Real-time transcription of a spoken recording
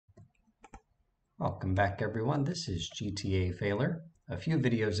Welcome back, everyone. This is GTA Failer. A few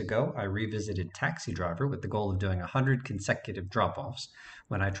videos ago, I revisited Taxi Driver with the goal of doing 100 consecutive drop-offs.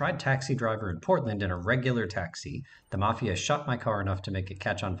 When I tried Taxi Driver in Portland in a regular taxi, the Mafia shot my car enough to make it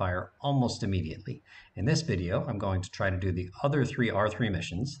catch on fire almost immediately. In this video, I'm going to try to do the other three R3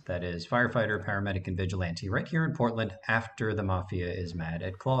 missions, that is Firefighter, Paramedic, and Vigilante, right here in Portland after the Mafia is mad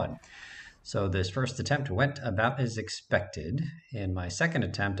at Claude. So this first attempt went about as expected. In my second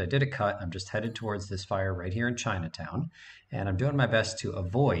attempt, I did a cut. I'm just headed towards this fire right here in Chinatown, and I'm doing my best to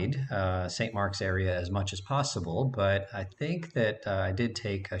avoid St. Mark's area as much as possible, but I think that I did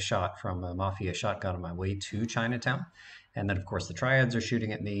take a shot from a Mafia shotgun on my way to Chinatown. And then, of course, the triads are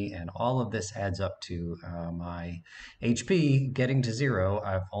shooting at me, and all of this adds up to my HP getting to 0.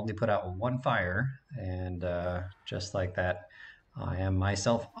 I've only put out one fire, and just like that, I am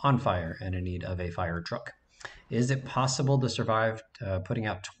myself on fire and in need of a fire truck. Is it possible to survive putting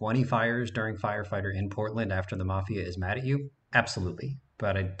out 20 fires during Firefighter in Portland after the Mafia is mad at you? Absolutely.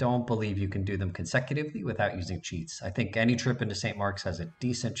 But I don't believe you can do them consecutively without using cheats. I think any trip into St. Mark's has a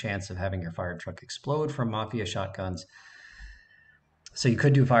decent chance of having your fire truck explode from Mafia shotguns. So you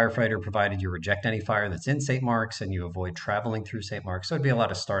could do Firefighter provided you reject any fire that's in St. Mark's and you avoid traveling through St. Mark's. So it'd be a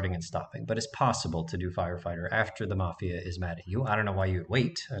lot of starting and stopping, but it's possible to do Firefighter after the Mafia is mad at you. I don't know why you would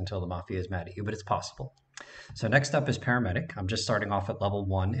wait until the Mafia is mad at you, but it's possible. So next up is Paramedic. I'm just starting off at level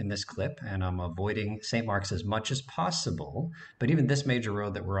 1 in this clip, and I'm avoiding St. Mark's as much as possible. But even this major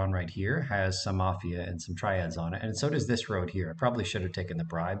road that we're on right here has some Mafia and some triads on it, and so does this road here. I probably should have taken the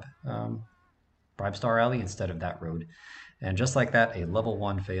Bribe Star Alley instead of that road. And just like that, a level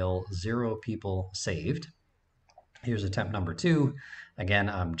 1 fail, 0 people saved. Here's attempt number 2. Again,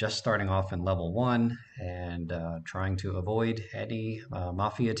 I'm just starting off in level 1 and trying to avoid any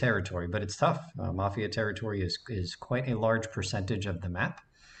Mafia territory, but it's tough. Mafia territory is quite a large percentage of the map,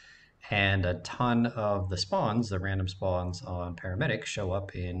 and a ton of the spawns, the random spawns on Paramedic, show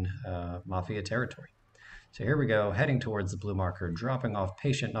up in Mafia territory. So here we go, heading towards the blue marker, dropping off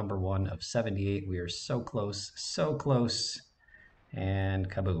patient number 1 of 78. We are so close,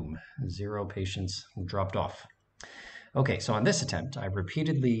 and kaboom, 0 patients dropped off. Okay, so on this attempt, I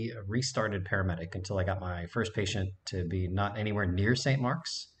repeatedly restarted Paramedic until I got my first patient to be not anywhere near St.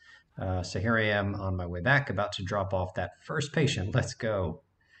 Mark's. So here I am on my way back, about to drop off that first patient. Let's go.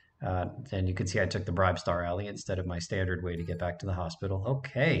 And you can see I took the Bribe Star Alley instead of my standard way to get back to the hospital.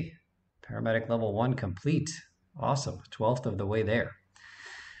 Okay. Paramedic level 1 complete. Awesome. 12th of the way there.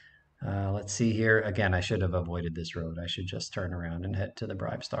 Let's see here. Again, I should have avoided this road. I should just turn around and head to the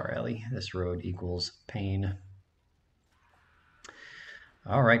Bribe Star Alley. This road equals pain.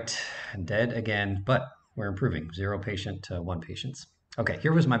 All right. Dead again, but we're improving. 0 patient to 1 patients. Okay,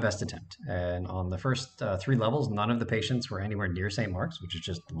 here was my best attempt. And on the first 3 levels, none of the patients were anywhere near St. Mark's, which is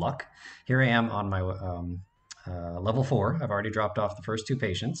just luck. Here I am on my level 4. I've already dropped off the first 2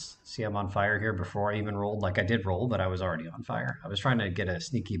 patients. See, I'm on fire here before I even rolled. Like I did roll, but I was already on fire. I was trying to get a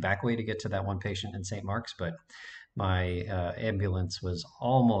sneaky back way to get to that 1 patient in St. Mark's, but my ambulance was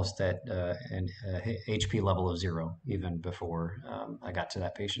almost at an HP level of 0 even before I got to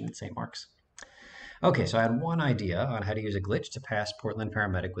that patient in St. Mark's. Okay, so I had one idea on how to use a glitch to pass Portland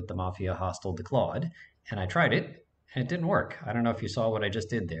Paramedic with the Mafia hostile to Claude, and I tried it, and it didn't work. I don't know if you saw what I just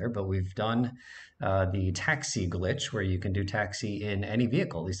did there, but we've done the taxi glitch where you can do taxi in any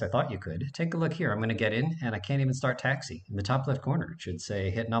vehicle. At least I thought you could. Take a look here. I'm going to get in, and I can't even start taxi. In the top left corner, it should say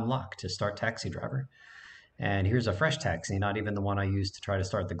hit and unlock to start taxi driver. And here's a fresh taxi, not even the one I used to try to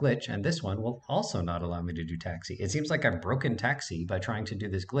start the glitch. And this one will also not allow me to do taxi. It seems like I've broken taxi by trying to do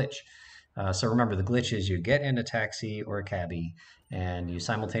this glitch. So remember, the glitch is you get in a taxi or a cabbie and you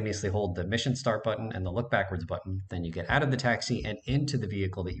simultaneously hold the mission start button and the look backwards button. Then you get out of the taxi and into the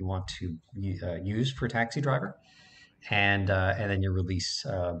vehicle that you want to use for taxi driver. And then you release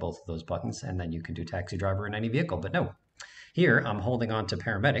both of those buttons, and then you can do taxi driver in any vehicle. But no, here I'm holding on to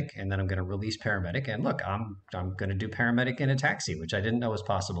Paramedic, and then I'm going to release Paramedic. And look, I'm going to do Paramedic in a taxi, which I didn't know was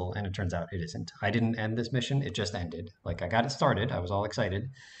possible, and it turns out it isn't. I didn't end this mission; it just ended. Like I got it started, I was all excited,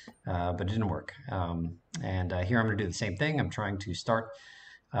 but it didn't work. Here I'm going to do the same thing. I'm trying to start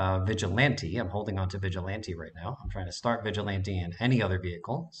Vigilante. I'm holding on to Vigilante right now. I'm trying to start Vigilante in any other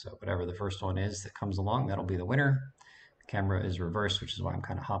vehicle. So whatever the first one is that comes along, that'll be the winner. The camera is reversed, which is why I'm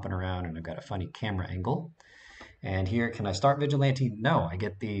kind of hopping around, and I've got a funny camera angle. And here, can I start Vigilante? No, I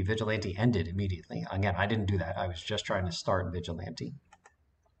get the Vigilante ended immediately. Again, I didn't do that. I was just trying to start Vigilante.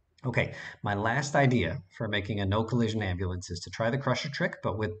 Okay, my last idea for making a no collision ambulance is to try the crusher trick,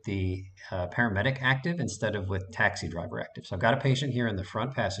 but with the paramedic active instead of with taxi driver active. So I've got a patient here in the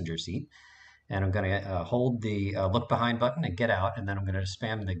front passenger seat, and I'm going to hold the look behind button and get out, and then I'm going to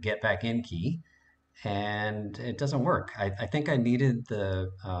spam the get back in key. and it doesn't work. I think I needed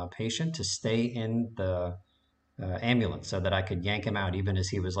the patient to stay in the ambulance so that I could yank him out even as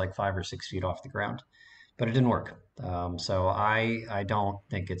he was like 5 or 6 feet off the ground. But it didn't work. So I don't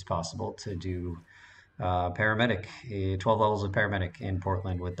think it's possible to do paramedic, 12 levels of paramedic in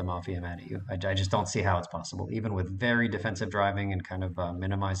Portland with the mafia mad at you. I just don't see how it's possible, even with very defensive driving and kind of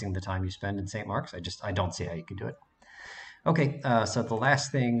minimizing the time you spend in St. Mark's. I don't see how you can do it. Okay, so the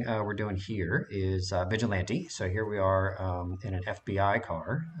last thing we're doing here is vigilante. So here we are in an FBI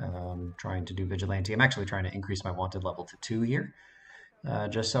car trying to do vigilante. I'm actually trying to increase my wanted level to 2 here,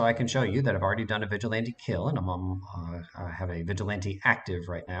 just so I can show you that I've already done a vigilante kill and I have a vigilante active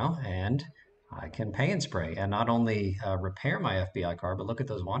right now, and I can pay and spray and not only repair my FBI car, but look at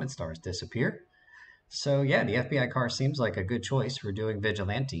those wanted stars disappear. So yeah, the FBI car seems like a good choice for doing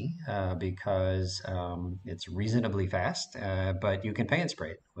vigilante because it's reasonably fast, but you can pay and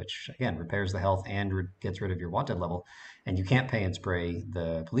spray it, which again repairs the health and gets rid of your wanted level. And you can't pay and spray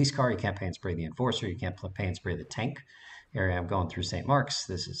the police car, you can't pay and spray the enforcer, you can't pay and spray the tank. Here I am going through St. Mark's.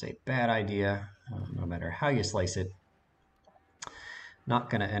 This is a bad idea, no matter how you slice it. Not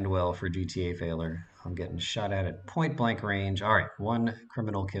going to end well for GTA Failure. I'm getting shot at point blank range. All right, one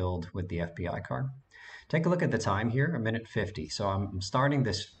criminal killed with the FBI car. Take a look at the time here, 1:50. So I'm starting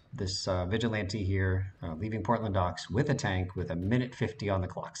this vigilante here, leaving Portland docks with a tank with 1:50 on the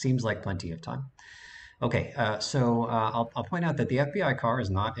clock. Seems like plenty of time. Okay, I'll point out that the FBI car is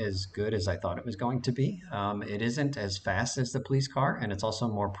not as good as I thought it was going to be. It isn't as fast as the police car, and it's also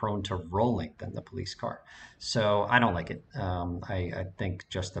more prone to rolling than the police car. So I don't like it. I think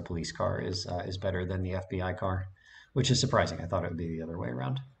just the police car is better than the FBI car, which is surprising. I thought it would be the other way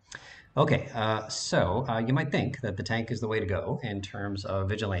around. Okay, you might think that the tank is the way to go in terms of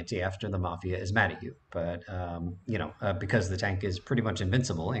vigilante after the mafia is mad at you, but because the tank is pretty much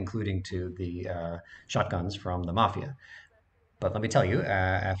invincible, including to the shotguns from the mafia. But let me tell you,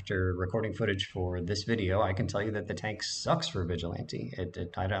 after recording footage for this video, I can tell you that the tank sucks for vigilante.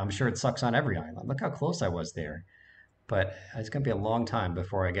 I'm sure it sucks on every island. Look how close I was there, but it's going to be a long time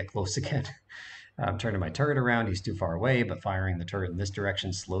before I get close again. I'm turning my turret around. He's too far away, but firing the turret in this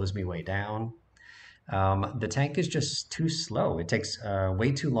direction slows me way down. The tank is just too slow. It takes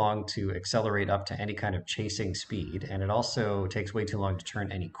way too long to accelerate up to any kind of chasing speed, and it also takes way too long to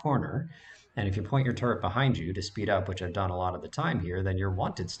turn any corner. And if you point your turret behind you to speed up, which I've done a lot of the time here, then your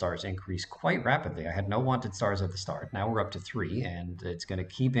wanted stars increase quite rapidly. I had no wanted stars at the start. Now we're up to 3, and it's going to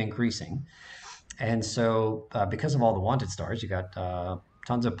keep increasing. And so, because of all the wanted stars, you got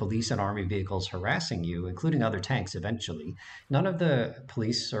tons of police and army vehicles harassing you, including other tanks eventually. None of the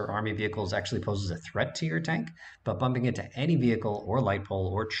police or army vehicles actually poses a threat to your tank, but bumping into any vehicle or light pole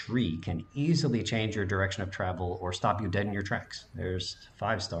or tree can easily change your direction of travel or stop you dead in your tracks. There's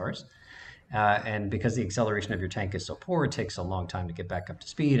 5 stars. And because the acceleration of your tank is so poor, it takes a long time to get back up to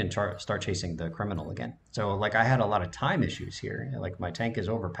speed and start chasing the criminal again. So like I had a lot of time issues here. Like my tank is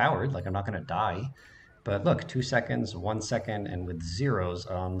overpowered, like I'm not going to die. But look, 2 seconds, 1 second, and with zeros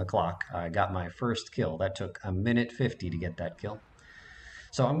on the clock, I got my first kill. That took 1:50 to get that kill.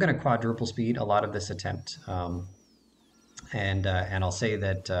 So I'm going to quadruple speed a lot of this attempt. And I'll say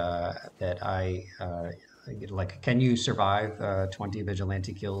that I can you survive 20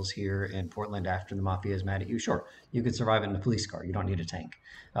 vigilante kills here in Portland after the mafia is mad at you? Sure, you could survive in a police car. You don't need a tank,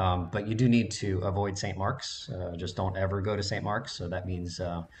 but you do need to avoid St. Mark's. Just don't ever go to St. Mark's. So that means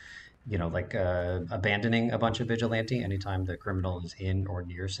abandoning a bunch of vigilante anytime the criminal is in or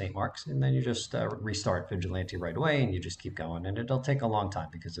near St. Mark's, and then you just restart vigilante right away, and you just keep going. And it'll take a long time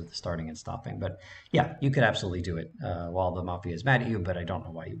because of the starting and stopping. But yeah, you could absolutely do it while the mafia is mad at you, but I don't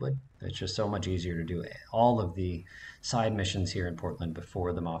know why you would. It's just so much easier to do all of the side missions here in Portland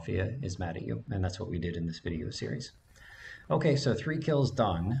before the mafia is mad at you, and that's what we did in this video series. Okay, so 3 kills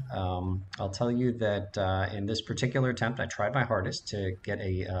done. I'll tell you that in this particular attempt, I tried my hardest to get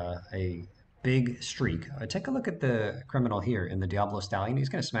a big streak. Take a look at the criminal here in the Diablo Stallion. He's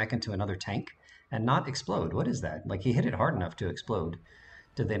going to smack into another tank and not explode. What is that? Like he hit it hard enough to explode.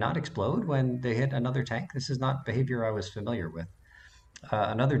 Did they not explode when they hit another tank? This is not behavior I was familiar with.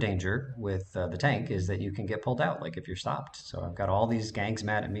 Another danger with the tank is that you can get pulled out, like if you're stopped. So I've got all these gangs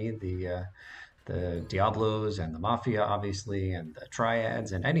mad at me. The Diablos and the Mafia, obviously, and the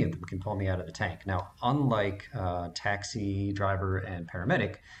Triads, and any of them can pull me out of the tank. Now, unlike taxi driver and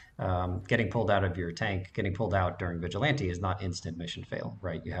paramedic, getting pulled out of your tank, getting pulled out during vigilante is not instant mission fail,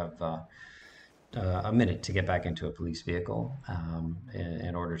 right? You have a minute to get back into a police vehicle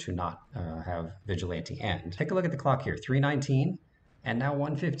in order to not have vigilante end. Take a look at the clock here, 3:19. And now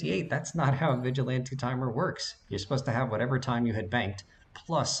 1:58. That's not how a vigilante timer works. You're supposed to have whatever time you had banked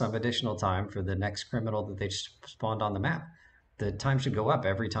plus some additional time for the next criminal that they spawned on the map. The time should go up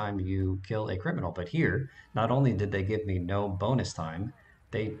every time you kill a criminal. But here, not only did they give me no bonus time,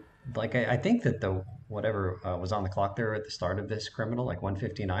 they I think that the whatever was on the clock there at the start of this criminal, like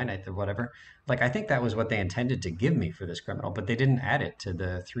 159, whatever, like I think that was what they intended to give me for this criminal, but they didn't add it to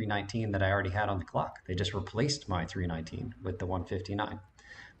the 319 that I already had on the clock. They just replaced my 319 with the 159.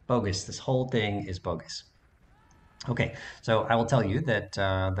 Bogus. This whole thing is bogus. Okay, so I will tell you that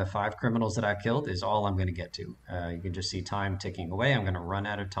the 5 criminals that I killed is all I'm going to get to. You can just see time ticking away. I'm going to run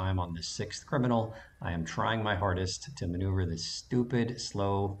out of time on the 6th criminal. I am trying my hardest to maneuver this stupid,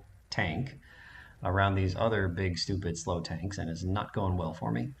 slow tank around these other big, stupid, slow tanks, and it's not going well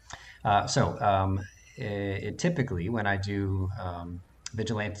for me. Typically, when I do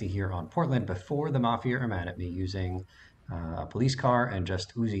vigilante here on Portland, before the mafia are mad at me using a police car and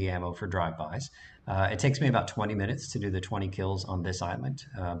just Uzi ammo for drive-bys, it takes me about 20 minutes to do the 20 kills on this island.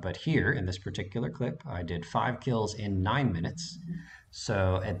 But here, in this particular clip, I did 5 kills in 9 minutes.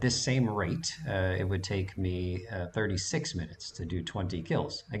 So at this same rate, it would take me 36 minutes to do 20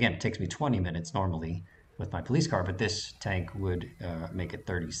 kills. Again, it takes me 20 minutes normally with my police car, but this tank would make it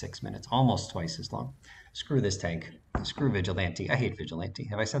 36 minutes, almost twice as long. Screw this tank. Screw Vigilante. I hate Vigilante.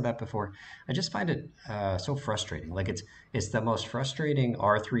 Have I said that before? I just find it so frustrating. Like it's the most frustrating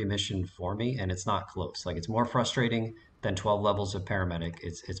R3 mission for me, and it's not close. Like it's more frustrating than 12 levels of paramedic.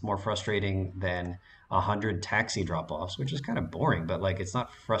 It's more frustrating than 100 taxi drop-offs, which is kind of boring, but like it's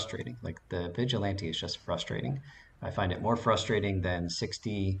not frustrating. Like the Vigilante is just frustrating. I find it more frustrating than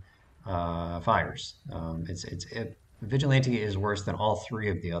 60 fires. Vigilante is worse than all 3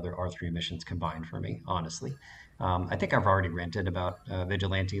 of the other R3 missions combined for me, honestly. I think I've already ranted about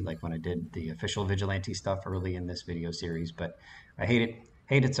Vigilante, like when I did the official Vigilante stuff early in this video series, but I hate it.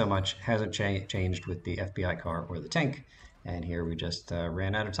 Hate it so much. Hasn't changed with the FBI car or the tank. And here we just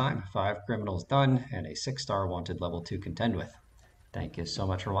ran out of time. 5 criminals done and a 6-star wanted level 2 contend with. Thank you so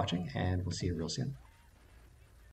much for watching, and we'll see you real soon.